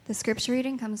The scripture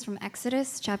reading comes from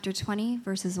Exodus chapter 20,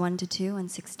 verses 1 to 2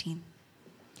 and 16.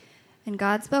 And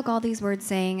God spoke all these words,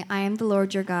 saying, I am the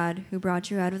Lord your God, who brought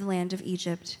you out of the land of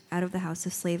Egypt, out of the house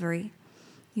of slavery.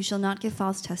 You shall not give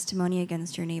false testimony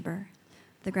against your neighbor.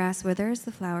 The grass withers,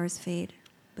 the flowers fade,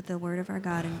 but the word of our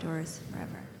God endures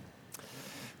forever.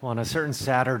 Well, on a certain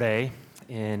Saturday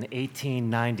in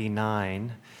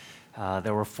 1899,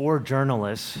 there were 4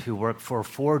 journalists who worked for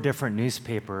 4 different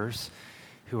newspapers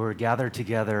who were gathered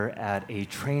together at a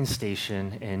train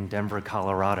station in Denver,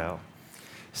 Colorado,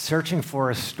 searching for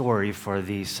a story for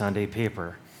the Sunday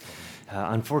paper.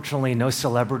 Unfortunately, no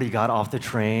celebrity got off the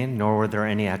train, nor were there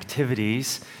any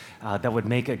activities that would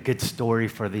make a good story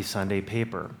for the Sunday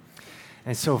paper.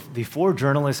 And so the 4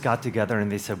 journalists got together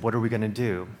and they said, what are we going to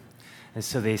do? And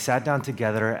so they sat down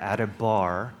together at a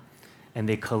bar and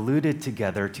they colluded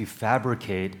together to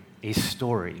fabricate a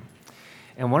story.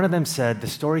 And one of them said, the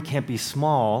story can't be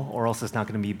small or else it's not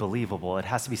going to be believable. It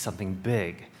has to be something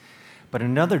big. But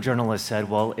another journalist said,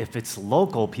 well, if it's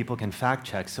local, people can fact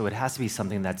check, so it has to be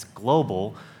something that's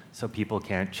global so people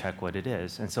can't check what it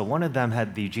is. And so one of them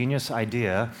had the genius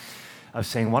idea of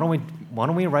saying, why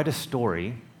don't we write a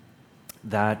story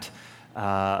that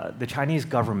the Chinese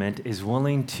government is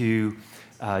willing to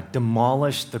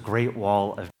demolish the Great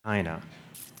Wall of China.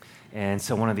 And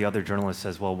so one of the other journalists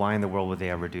says, well, why in the world would they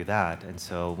ever do that? And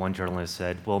so one journalist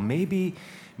said, well, maybe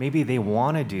they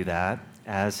want to do that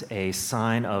as a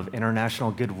sign of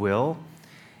international goodwill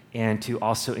and to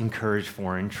also encourage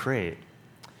foreign trade.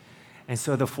 And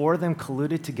so the 4 of them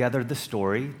colluded together the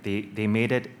story. They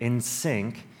made it in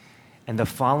sync. And the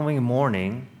following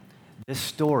morning, this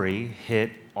story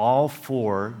hit all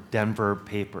 4 Denver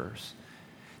papers.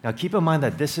 Now, keep in mind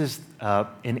that this is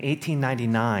in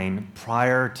 1899,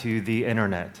 prior to the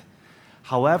internet.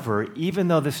 However, even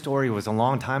though this story was a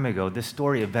long time ago, this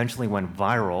story eventually went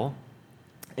viral,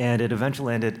 and it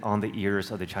eventually ended on the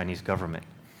ears of the Chinese government.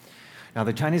 Now,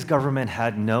 the Chinese government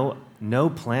had no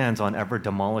plans on ever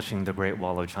demolishing the Great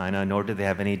Wall of China, nor did they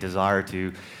have any desire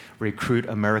to recruit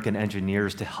American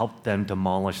engineers to help them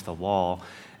demolish the wall.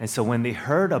 And so when they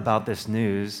heard about this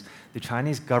news, the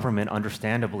Chinese government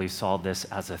understandably saw this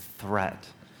as a threat.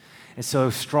 And so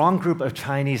a strong group of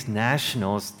Chinese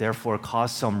nationals therefore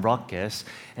caused some ruckus,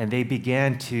 and they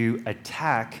began to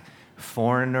attack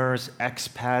foreigners,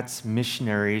 expats,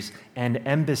 missionaries, and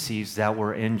embassies that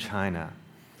were in China.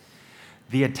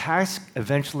 The attacks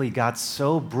eventually got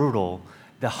so brutal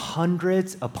that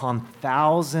hundreds upon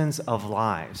thousands of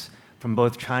lives from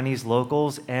both Chinese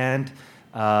locals and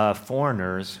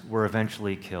foreigners were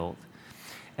eventually killed.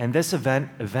 And this event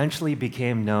eventually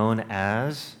became known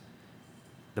as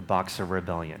the Boxer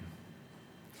Rebellion.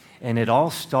 And it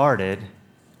all started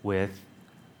with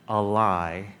a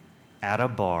lie at a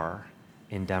bar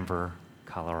in Denver,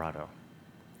 Colorado.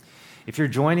 If you're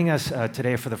joining us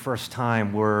today for the first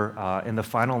time, we're in the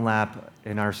final lap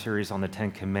in our series on the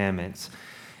 10 Commandments.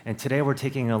 And today we're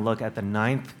taking a look at the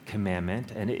 9th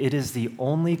commandment, and it is the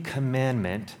only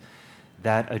commandment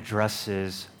that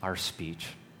addresses our speech.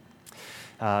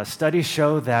 Studies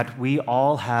show that we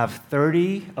all have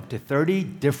up to 30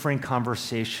 different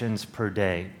conversations per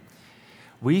day.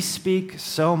 We speak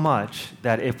so much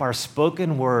that if our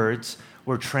spoken words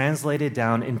were translated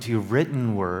down into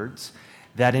written words,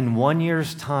 that in 1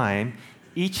 year's time,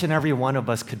 each and every one of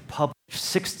us could publish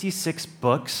 66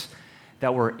 books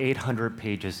that were 800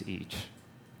 pages each.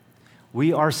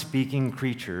 We are speaking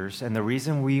creatures, and the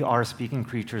reason we are speaking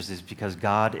creatures is because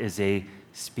God is a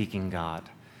speaking God.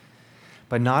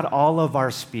 But not all of our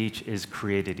speech is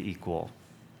created equal.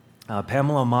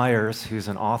 Pamela Myers, who's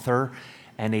an author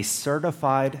and a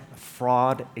certified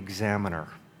fraud examiner.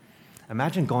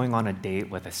 Imagine going on a date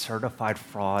with a certified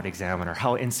fraud examiner,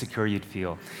 how insecure you'd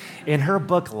feel. In her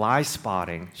book, Lie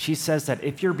Spotting, she says that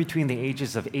if you're between the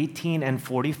ages of 18 and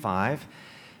 45,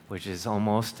 which is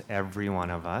almost every one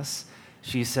of us,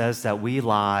 she says that we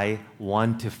lie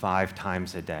 1 to 5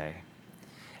 times a day.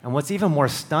 And what's even more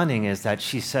stunning is that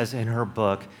she says in her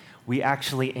book, we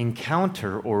actually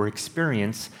encounter or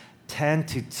experience 10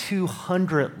 to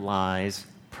 200 lies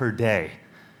per day.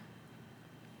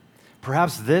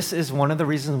 Perhaps this is one of the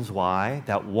reasons why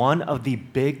that one of the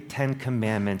big 10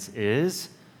 commandments is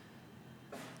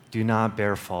do not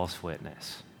bear false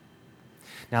witness.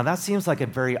 Now that seems like a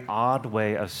very odd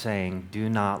way of saying do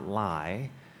not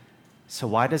lie. So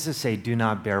why does it say do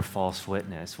not bear false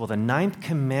witness? Well, the 9th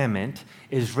commandment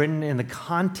is written in the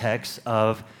context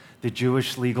of the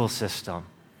Jewish legal system.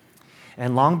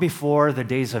 And long before the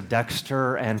days of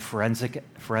Dexter and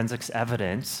forensics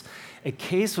evidence, a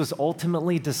case was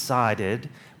ultimately decided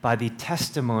by the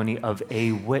testimony of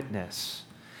a witness.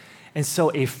 And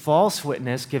so a false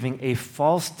witness giving a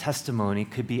false testimony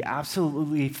could be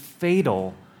absolutely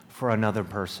fatal for another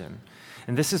person.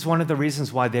 And this is one of the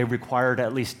reasons why they required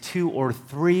at least 2 or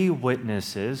 3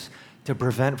 witnesses to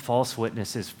prevent false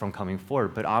witnesses from coming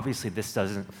forward. But obviously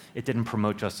it didn't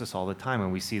promote justice all the time.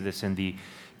 And we see this in the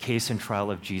case and trial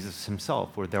of Jesus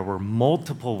himself, where there were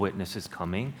multiple witnesses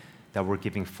coming that were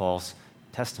giving false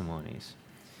testimonies.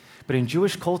 But in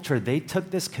Jewish culture, they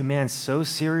took this command so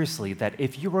seriously that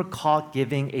if you were caught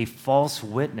giving a false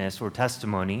witness or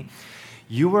testimony,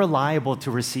 you were liable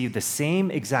to receive the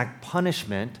same exact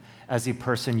punishment as the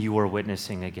person you were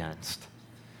witnessing against.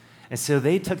 And so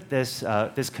they took this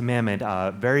commandment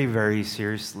very, very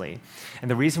seriously. And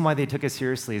the reason why they took it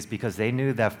seriously is because they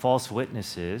knew that false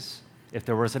witnesses, if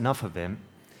there was enough of them,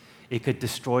 it could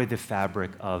destroy the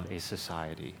fabric of a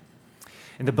society.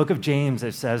 In the book of James,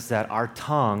 it says that our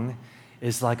tongue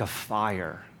is like a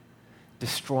fire,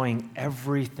 destroying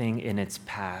everything in its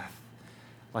path,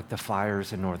 like the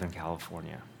fires in Northern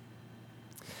California.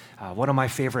 One of my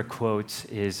favorite quotes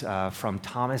is from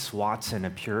Thomas Watson, a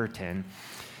Puritan,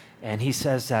 and he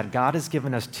says that God has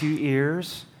given us 2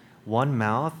 ears, 1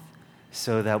 mouth,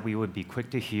 so that we would be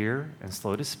quick to hear and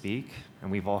slow to speak.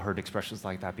 And we've all heard expressions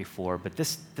like that before, but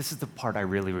this is the part I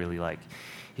really, really like.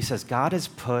 He says, God has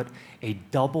put a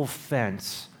double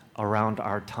fence around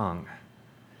our tongue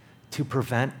to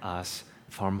prevent us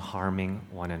from harming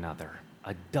one another.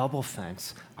 A double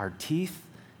fence, our teeth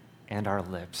and our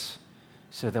lips,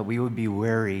 so that we would be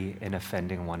wary in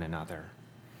offending one another.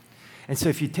 And so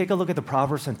if you take a look at the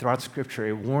Proverbs and throughout Scripture,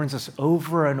 it warns us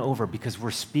over and over, because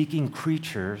we're speaking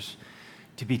creatures,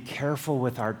 to be careful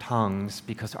with our tongues,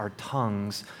 because our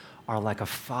tongues are like a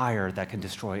fire that can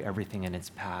destroy everything in its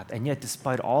path. And yet,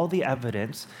 despite all the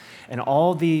evidence and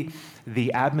all the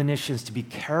admonitions to be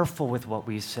careful with what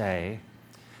we say,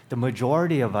 the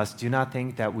majority of us do not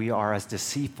think that we are as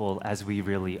deceitful as we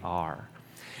really are.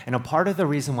 And a part of the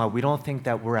reason why we don't think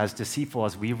that we're as deceitful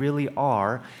as we really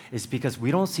are is because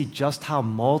we don't see just how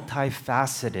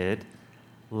multifaceted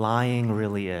lying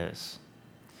really is.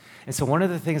 And so one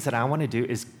of the things that I want to do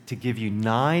is to give you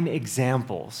 9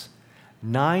 examples,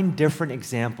 9 different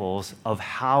examples of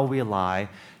how we lie,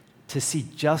 to see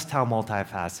just how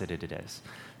multifaceted it is.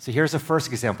 So here's the first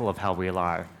example of how we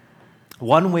lie.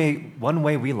 One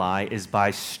way we lie is by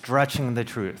stretching the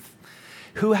truth.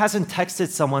 Who hasn't texted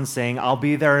someone saying, I'll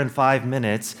be there in 5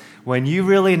 minutes, when you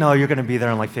really know you're going to be there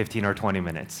in like 15 or 20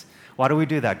 minutes? Why do we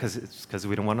do that? Because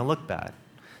we don't want to look bad.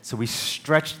 So we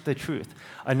stretch the truth.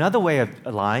 Another way of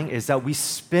lying is that we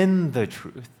spin the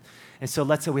truth. And so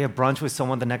let's say we have brunch with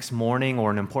someone the next morning, or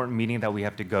an important meeting that we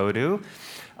have to go to,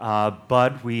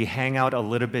 but we hang out a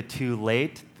little bit too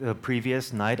late the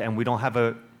previous night and we don't have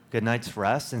a good night's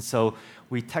rest. And so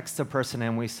we text the person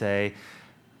and we say,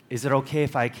 is it okay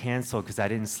if I cancel because I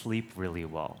didn't sleep really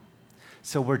well?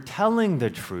 So we're telling the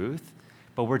truth,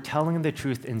 but we're telling the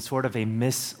truth in sort of a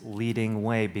misleading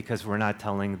way, because we're not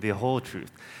telling the whole truth.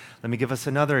 Let me give us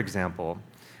another example.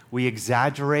 We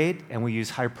exaggerate and we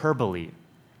use hyperbole.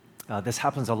 This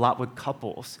happens a lot with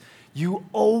couples. You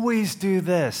always do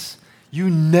this. You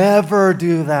never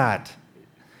do that.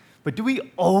 But do we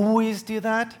always do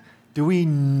that? Do we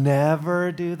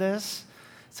never do this?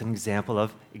 It's an example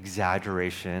of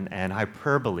exaggeration and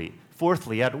hyperbole.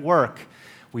 Fourthly, at work,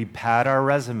 we pad our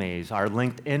resumes, our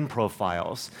LinkedIn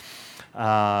profiles.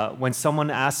 When someone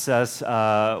asks us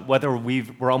whether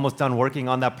we're almost done working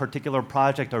on that particular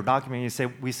project or document,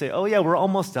 we say, oh yeah, we're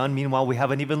almost done. Meanwhile, we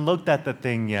haven't even looked at the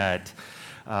thing yet.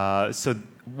 So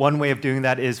one way of doing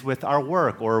that is with our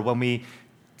work, or when we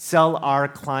sell our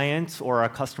clients or our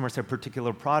customers a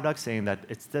particular product, saying that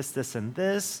it's this, this, and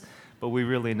this, but we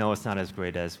really know it's not as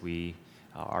great as we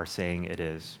are saying it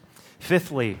is.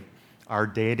 Fifthly, our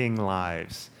dating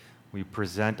lives. We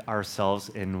present ourselves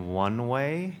in one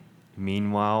way,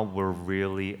 meanwhile, we're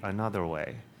really another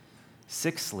way.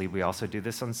 Sixthly, we also do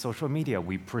this on social media.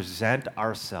 We present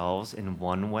ourselves in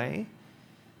one way,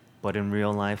 but in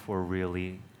real life, we're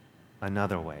really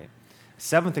another way.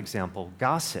 Seventh example,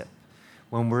 gossip.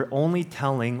 When we're only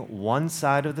telling one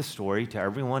side of the story to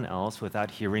everyone else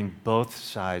without hearing both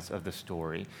sides of the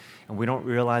story, and we don't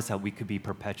realize that we could be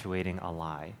perpetuating a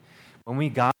lie. When we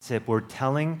gossip, we're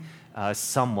telling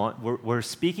we're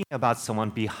speaking about someone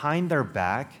behind their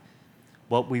back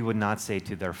what we would not say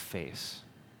to their face.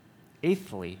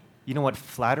 Eighthly, you know what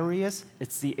flattery is?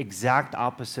 It's the exact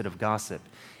opposite of gossip.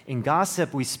 In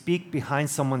gossip, we speak behind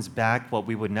someone's back what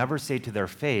we would never say to their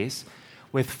face.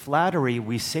 With flattery,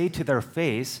 we say to their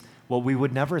face what we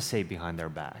would never say behind their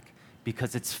back,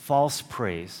 because it's false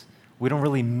praise. We don't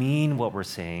really mean what we're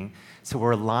saying, so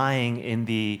we're lying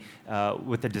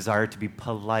with the desire to be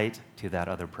polite to that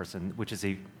other person, which is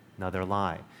another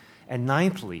lie. And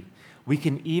ninthly, we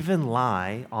can even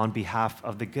lie on behalf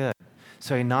of the good.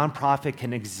 So a nonprofit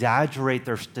can exaggerate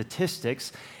their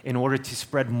statistics in order to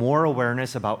spread more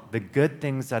awareness about the good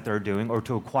things that they're doing or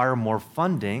to acquire more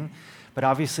funding. But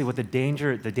obviously, the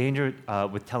danger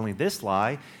with telling this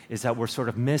lie is that we're sort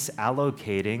of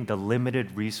misallocating the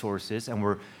limited resources, and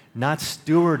we're not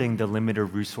stewarding the limited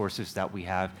resources that we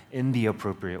have in the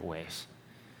appropriate ways.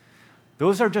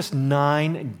 Those are just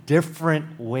 9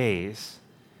 different ways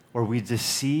where we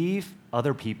deceive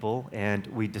other people and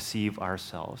we deceive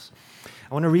ourselves.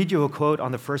 I want to read you a quote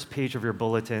on the first page of your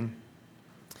bulletin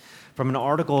from an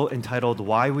article entitled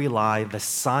 "Why We Lie: The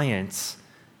Science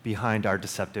Behind Our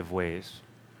Deceptive Ways."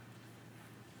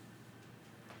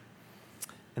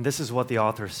 And this is what the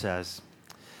author says.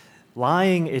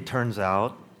 Lying, it turns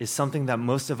out, is something that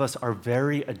most of us are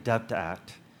very adept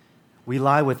at. We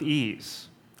lie with ease,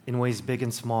 in ways big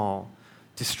and small,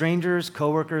 to strangers,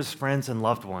 coworkers, friends, and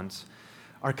loved ones.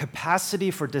 Our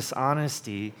capacity for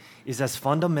dishonesty is as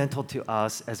fundamental to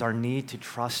us as our need to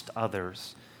trust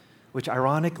others, which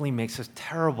ironically makes us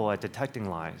terrible at detecting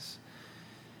lies.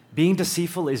 Being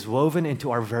deceitful is woven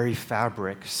into our very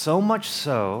fabric, so much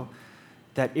so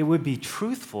that it would be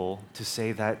truthful to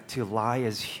say that to lie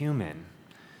is human.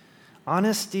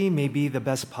 Honesty may be the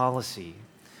best policy,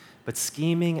 but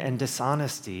scheming and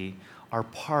dishonesty are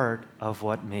part of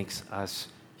what makes us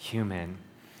human.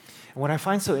 And what I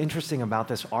find so interesting about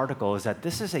this article is that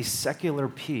this is a secular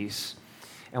piece,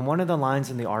 and one of the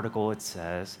lines in the article, it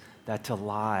says that to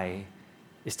lie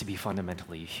is to be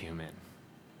fundamentally human.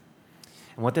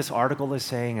 And what this article is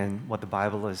saying and what the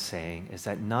Bible is saying is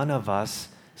that none of us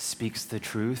speaks the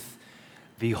truth,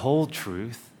 the whole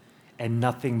truth, and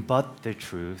nothing but the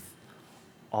truth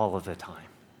all of the time.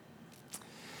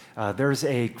 There's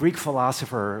a Greek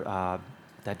philosopher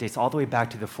that dates all the way back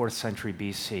to the 4th century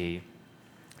BC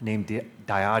named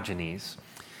Diogenes.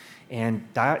 And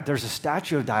there's a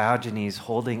statue of Diogenes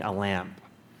holding a lamp.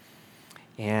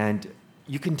 And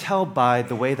you can tell by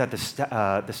the way that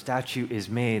the statue is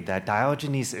made that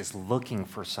Diogenes is looking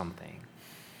for something.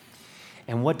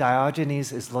 And what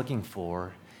Diogenes is looking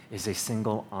for is a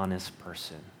single honest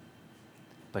person,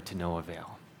 but to no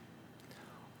avail.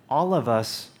 All of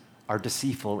us are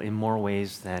deceitful in more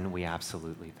ways than we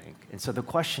absolutely think. And so the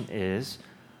question is,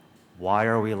 why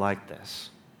are we like this?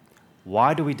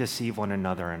 Why do we deceive one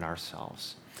another and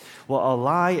ourselves? Well, a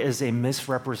lie is a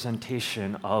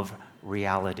misrepresentation of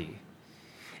reality.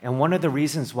 And one of the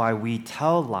reasons why we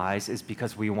tell lies is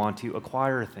because we want to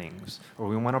acquire things or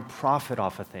we want to profit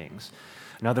off of things.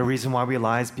 Another reason why we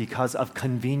lie is because of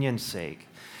convenience sake.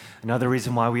 Another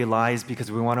reason why we lie is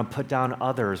because we want to put down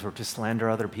others or to slander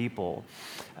other people.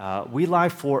 We lie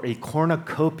for a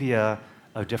cornucopia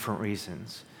of different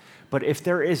reasons. But if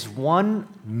there is one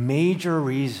major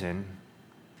reason,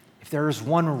 if there is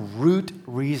one root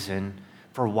reason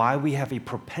for why we have a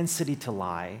propensity to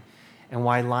lie and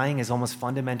why lying is almost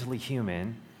fundamentally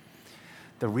human,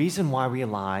 the reason why we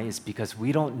lie is because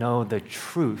we don't know the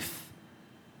truth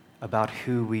about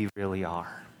who we really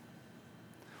are.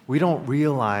 We don't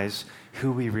realize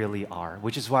who we really are,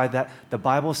 which is why the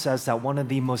Bible says that one of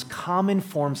the most common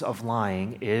forms of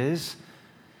lying is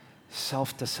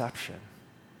self-deception.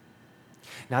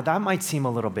 Now, that might seem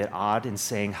a little bit odd in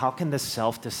saying, how can the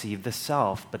self deceive the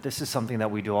self? But this is something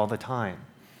that we do all the time.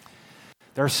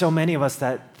 There are so many of us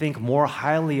that think more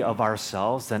highly of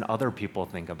ourselves than other people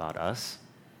think about us,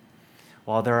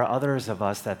 while there are others of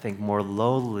us that think more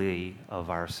lowly of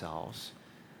ourselves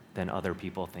than other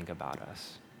people think about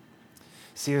us.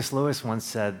 C.S. Lewis once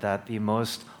said that the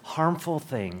most harmful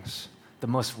things, the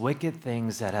most wicked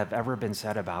things that have ever been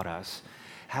said about us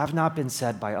have not been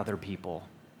said by other people,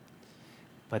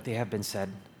 but they have been said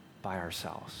by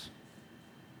ourselves.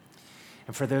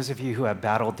 And for those of you who have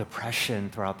battled depression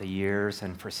throughout the years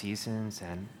and for seasons,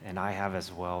 and I have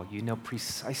as well, you know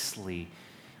precisely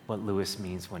what Lewis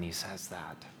means when he says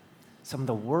that. Some of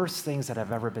the worst things that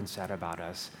have ever been said about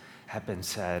us have been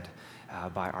said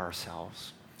by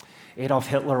ourselves. Adolf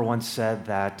Hitler once said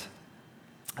that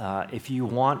if you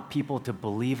want people to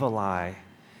believe a lie,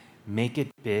 make it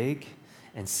big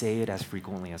and say it as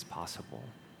frequently as possible.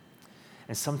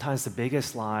 And sometimes the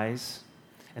biggest lies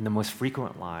and the most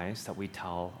frequent lies that we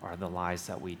tell are the lies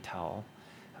that we tell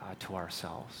to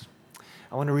ourselves.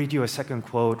 I want to read you a second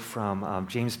quote from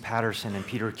James Patterson and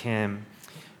Peter Kim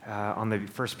on the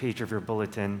first page of your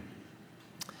bulletin.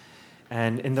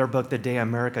 And in their book, The Day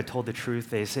America Told the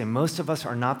Truth, they say, most of us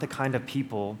are not the kind of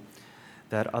people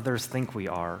that others think we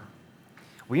are.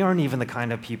 we aren't even the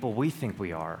kind of people we think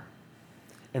we are.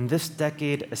 In this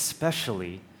decade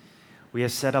especially, we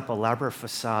have set up elaborate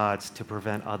facades to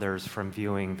prevent others from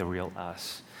viewing the real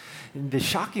us. And the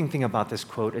shocking thing about this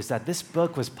quote is that this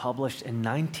book was published in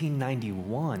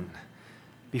 1991,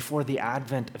 before the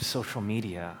advent of social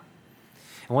media.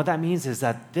 And what that means is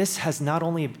that this has not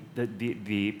only,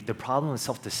 the problem of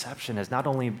self-deception is not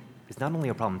only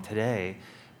a problem today,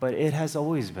 but it has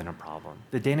always been a problem.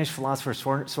 The Danish philosopher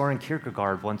Søren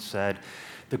Kierkegaard once said,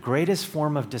 "The greatest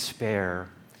form of despair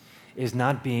is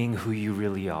not being who you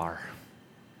really are."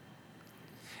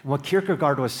 And what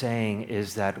Kierkegaard was saying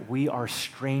is that we are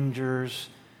strangers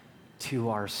to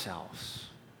ourselves.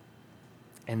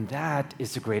 And that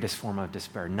is the greatest form of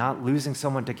despair. Not losing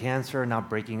someone to cancer, not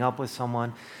breaking up with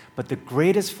someone, but the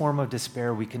greatest form of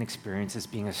despair we can experience is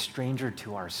being a stranger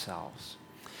to ourselves.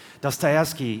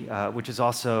 Dostoevsky, which is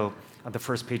also on the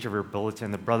first page of your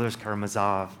bulletin, the Brothers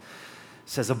Karamazov,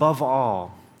 says, "Above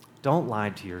all, don't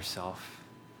lie to yourself.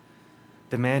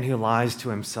 The man who lies to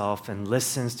himself and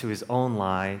listens to his own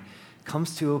lie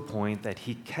comes to a point that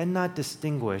he cannot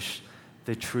distinguish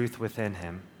the truth within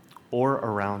him or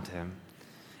around him,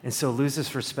 and so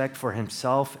loses respect for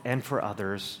himself and for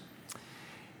others.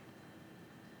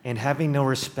 And having no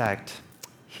respect,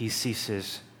 he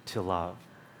ceases to love."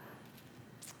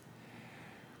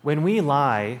 When we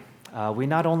lie, we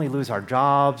not only lose our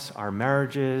jobs, our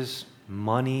marriages,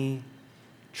 money,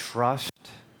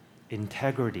 trust,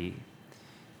 integrity,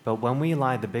 but when we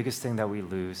lie, the biggest thing that we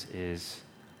lose is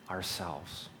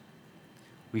ourselves.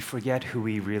 We forget who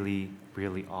we really,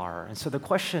 really are. And so the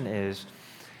question is,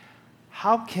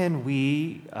 how can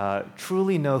we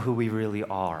truly know who we really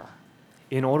are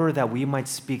in order that we might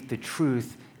speak the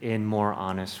truth in more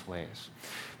honest ways?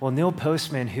 Well, Neil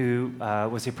Postman, who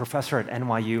was a professor at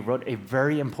NYU, wrote a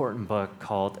very important book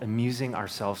called Amusing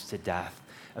Ourselves to Death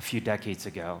a few decades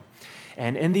ago.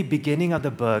 And in the beginning of the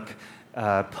book,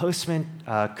 Postman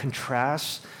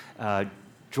contrasts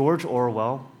George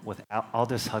Orwell with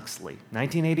Aldous Huxley,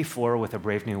 1984 with A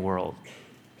Brave New World.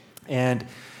 And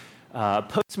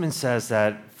Postman says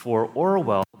that for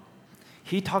Orwell,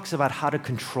 he talks about how to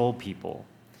control people.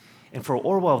 And for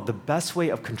Orwell, the best way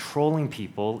of controlling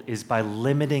people is by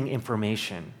limiting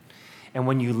information. And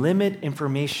when you limit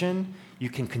information, you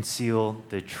can conceal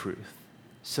the truth.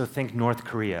 So think North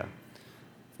Korea.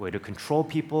 Way to control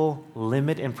people,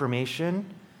 limit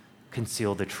information,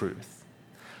 conceal the truth.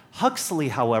 Huxley,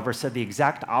 however, said the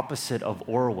exact opposite of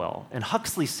Orwell. And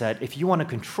Huxley said, if you want to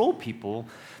control people,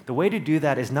 the way to do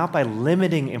that is not by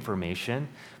limiting information,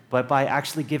 but by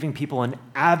actually giving people an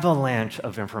avalanche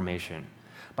of information,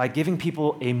 by giving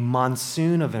people a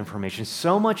monsoon of information,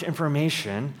 so much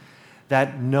information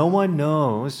that no one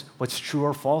knows what's true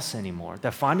or false anymore,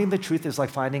 that finding the truth is like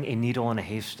finding a needle in a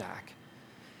haystack.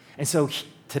 And so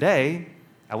today,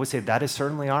 I would say that is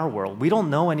certainly our world. We don't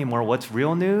know anymore what's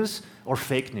real news or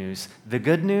fake news, the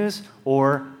good news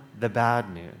or the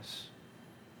bad news.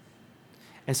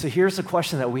 And so here's the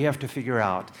question that we have to figure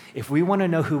out. If we want to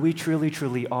know who we truly,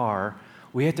 truly are,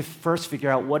 we have to first figure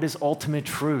out what is ultimate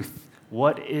truth.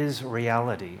 What is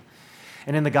reality?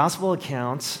 And in the gospel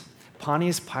accounts,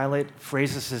 Pontius Pilate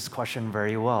phrases this question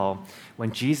very well.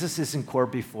 When Jesus is in court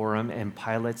before him and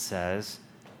Pilate says,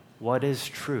 "What is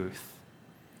truth?"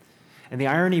 And the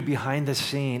irony behind this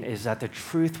scene is that the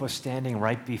truth was standing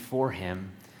right before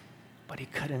him, but he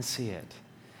couldn't see it.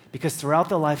 Because throughout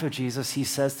the life of Jesus, he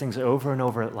says things over and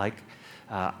over like,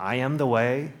 "I am the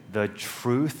way, the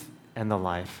truth, and the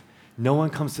life. No one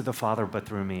comes to the Father but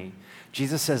through me."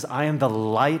 Jesus says, "I am the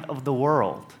light of the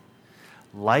world."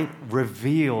 Light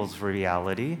reveals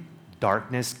reality.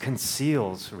 Darkness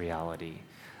conceals reality.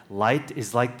 Light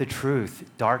is like the truth.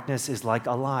 Darkness is like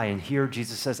a lie. And here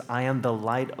Jesus says, "I am the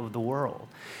light of the world."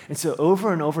 And so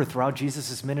over and over throughout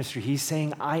Jesus' ministry, he's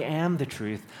saying, "I am the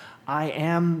truth. I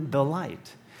am the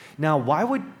light." Now, why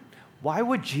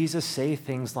would Jesus say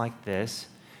things like this?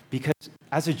 Because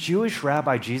as a Jewish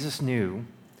rabbi, Jesus knew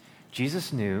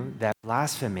that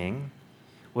blaspheming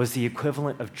was the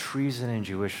equivalent of treason in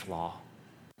Jewish law.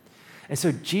 And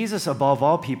so Jesus, above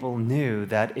all people, knew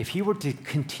that if he were to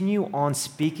continue on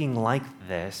speaking like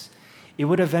this, it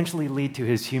would eventually lead to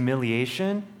his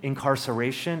humiliation,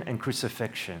 incarceration, and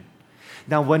crucifixion.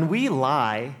 Now, when we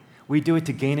lie, we do it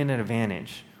to gain an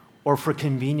advantage, or for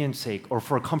convenience sake, or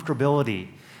for comfortability.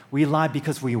 We lie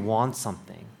because we want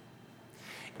something.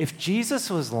 If Jesus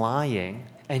was lying,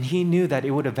 and he knew that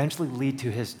it would eventually lead to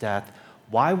his death,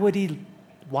 why would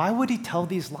he tell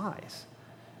these lies?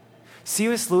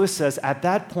 C.S. Lewis says, at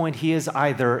that point, he is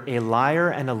either a liar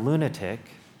and a lunatic,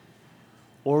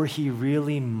 or he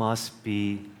really must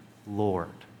be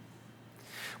Lord.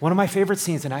 One of my favorite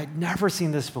scenes, and I'd never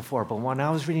seen this before, but when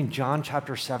I was reading John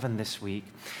chapter 7 this week,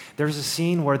 there's a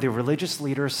scene where the religious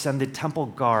leaders send the temple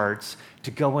guards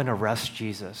to go and arrest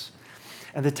Jesus.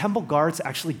 And the temple guards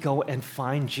actually go and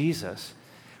find Jesus,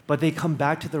 but they come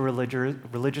back to the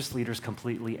religious leaders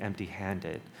completely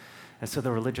empty-handed. And so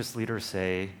the religious leaders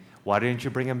say, "Why didn't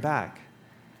you bring him back?"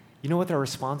 You know what their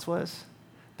response was?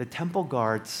 The temple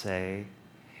guards say,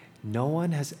 "No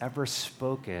one has ever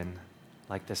spoken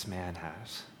like this man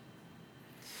has."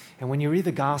 And when you read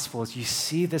the Gospels, you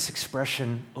see this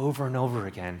expression over and over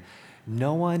again.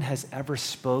 No one has ever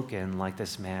spoken like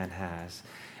this man has.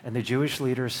 And the Jewish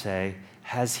leaders say,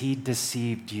 "Has he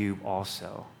deceived you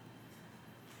also?"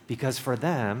 Because for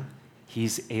them,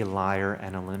 he's a liar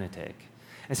and a lunatic.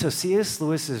 And so C.S.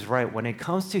 Lewis is right. When it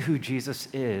comes to who Jesus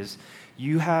is,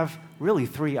 you have really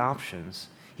three options.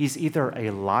 He's either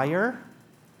a liar,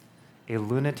 a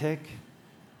lunatic,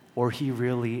 or he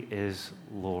really is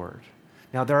Lord.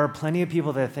 Now, there are plenty of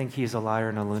people that think he's a liar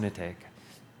and a lunatic,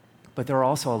 but there are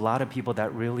also a lot of people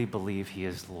that really believe he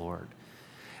is Lord.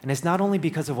 And it's not only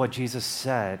because of what Jesus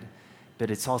said,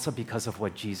 but it's also because of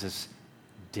what Jesus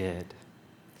did.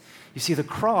 You see, the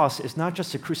cross is not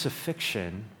just a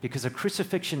crucifixion, because a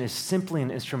crucifixion is simply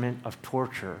an instrument of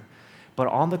torture. But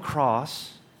on the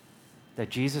cross that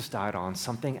Jesus died on,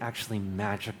 something actually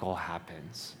magical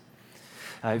happens.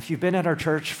 If you've been at our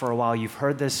church for a while, you've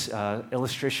heard this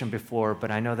illustration before,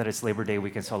 but I know that it's Labor Day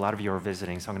weekend, so a lot of you are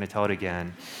visiting, so I'm going to tell it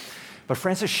again. But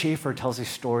Francis Schaeffer tells a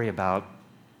story about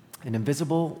an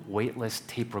invisible, weightless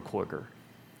tape recorder.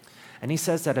 And he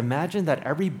says that imagine that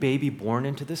every baby born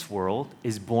into this world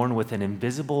is born with an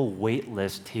invisible,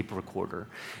 weightless tape recorder.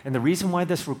 And the reason why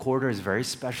this recorder is very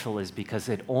special is because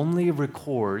it only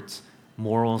records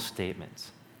moral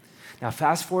statements. Now,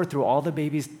 fast forward through all the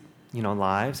babies'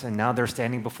 lives, and now they're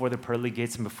standing before the pearly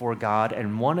gates and before God,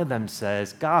 and one of them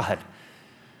says, "God,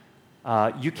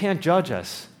 you can't judge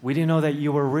us. We didn't know that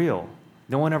you were real.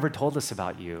 No one ever told us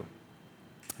about you."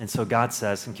 And so God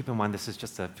says, and keep in mind this is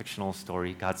just a fictional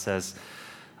story, God says,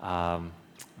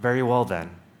 "Very well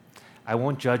then, I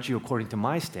won't judge you according to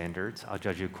my standards, I'll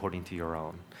judge you according to your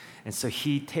own." And so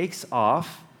he takes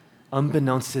off,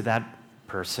 unbeknownst to that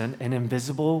person, an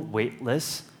invisible,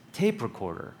 weightless tape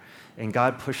recorder. And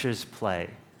God pushes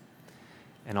play.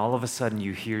 And all of a sudden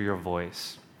you hear your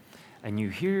voice. And you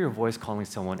hear your voice calling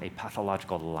someone a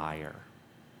pathological liar.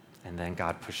 And then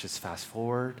God pushes fast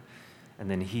forward. And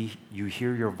then you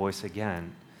hear your voice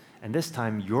again. And this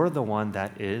time, you're the one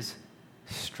that is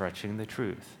stretching the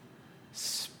truth,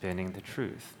 spinning the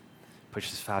truth.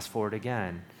 Pushes fast forward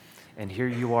again. And here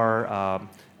you are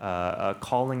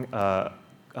calling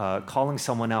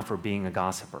someone out for being a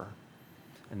gossiper.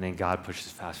 And then God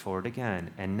pushes fast forward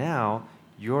again. And now,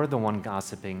 you're the one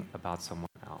gossiping about someone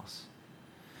else.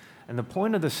 And the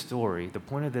point of the story, the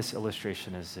point of this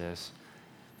illustration is this: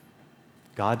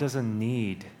 God doesn't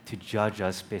need to judge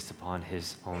us based upon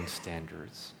his own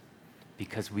standards,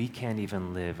 because we can't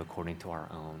even live according to our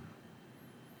own.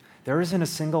 There isn't a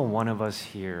single one of us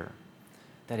here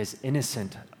that is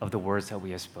innocent of the words that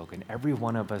we have spoken. Every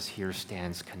one of us here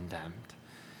stands condemned.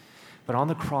 But on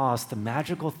the cross, the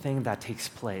magical thing that takes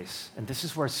place, and this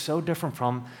is where it's so different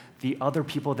from the other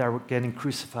people that were getting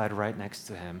crucified right next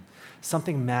to him,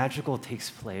 something magical takes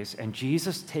place, and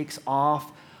Jesus takes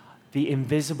off the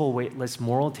invisible, weightless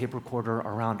moral tape recorder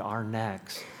around our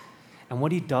necks. And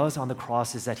what he does on the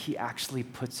cross is that he actually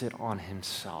puts it on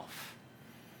himself,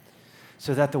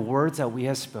 so that the words that we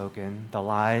have spoken, the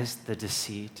lies, the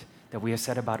deceit that we have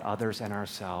said about others and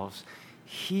ourselves,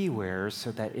 he wears so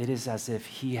that it is as if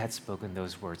he had spoken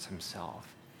those words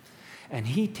himself. And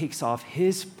he takes off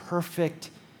his perfect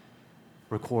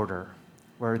recorder,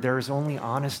 where there is only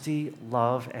honesty,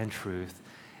 love, and truth,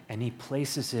 and he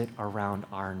places it around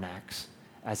our necks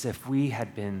as if we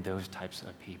had been those types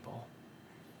of people.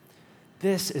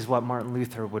 This is what Martin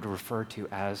Luther would refer to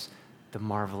as the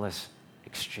marvelous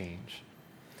exchange.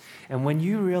 And when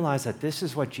you realize that this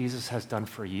is what Jesus has done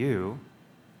for you,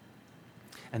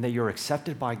 and that you're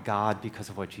accepted by God because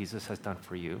of what Jesus has done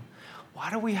for you, why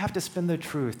do we have to spin the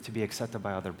truth to be accepted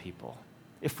by other people?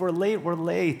 If we're late, we're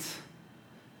late.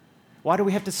 Why do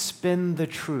we have to spin the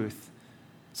truth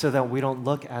so that we don't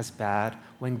look as bad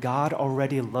when God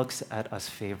already looks at us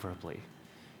favorably?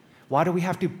 Why do we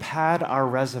have to pad our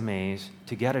resumes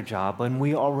to get a job when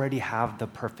we already have the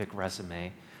perfect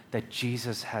resume that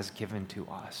Jesus has given to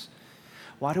us?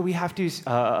 Why do we have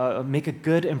to make a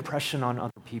good impression on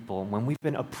other people when we've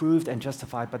been approved and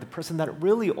justified by the person that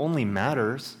really only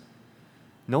matters?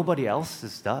 Nobody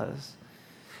else's does.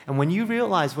 And when you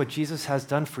realize what Jesus has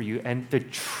done for you and the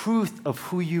truth of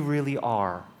who you really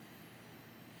are,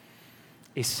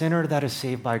 a sinner that is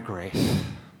saved by grace,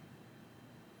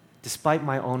 despite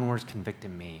my own words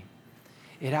convicting me,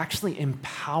 it actually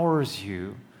empowers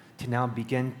you to now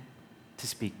begin to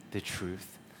speak the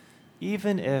truth,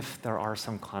 even if there are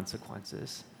some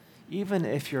consequences, even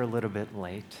if you're a little bit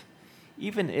late,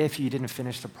 even if you didn't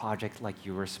finish the project like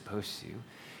you were supposed to.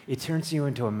 It turns you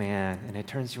into a man and it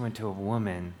turns you into a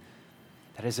woman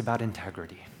that is about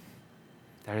integrity,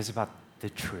 that is about the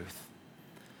truth.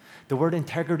 The word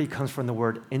integrity comes from the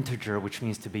word integer, which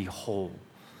means to be whole.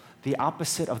 The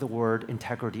opposite of the word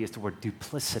integrity is the word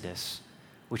duplicitous,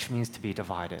 which means to be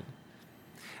divided.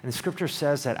 And the scripture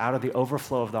says that out of the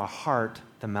overflow of the heart,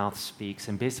 the mouth speaks.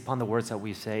 And based upon the words that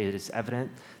we say, it is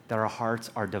evident that our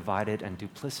hearts are divided and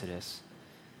duplicitous.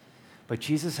 But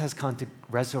Jesus has come to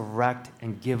resurrect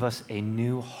and give us a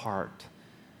new heart,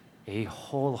 a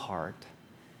whole heart,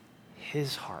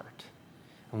 his heart.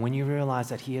 And when you realize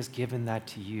that he has given that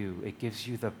to you, it gives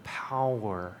you the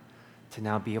power to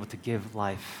now be able to give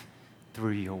life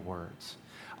through your words.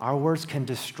 Our words can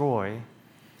destroy,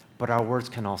 but our words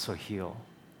can also heal.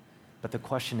 But the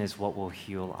question is, what will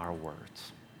heal our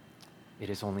words? It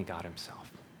is only God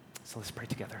himself. So let's pray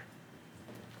together.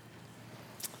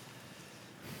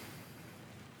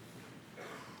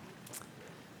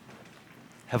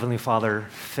 Heavenly Father,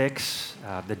 fix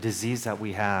the disease that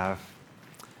we have,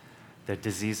 the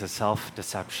disease of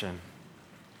self-deception.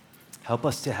 Help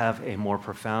us to have a more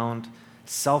profound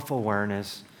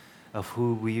self-awareness of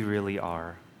who we really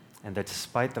are, and that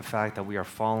despite the fact that we are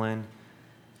fallen,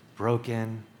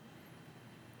 broken,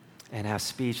 and have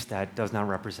speech that does not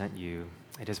represent you,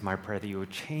 it is my prayer that you would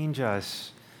change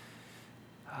us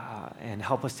and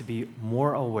help us to be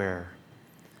more aware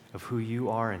of who you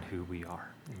are and who we are.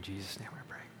 In Jesus' name I pray.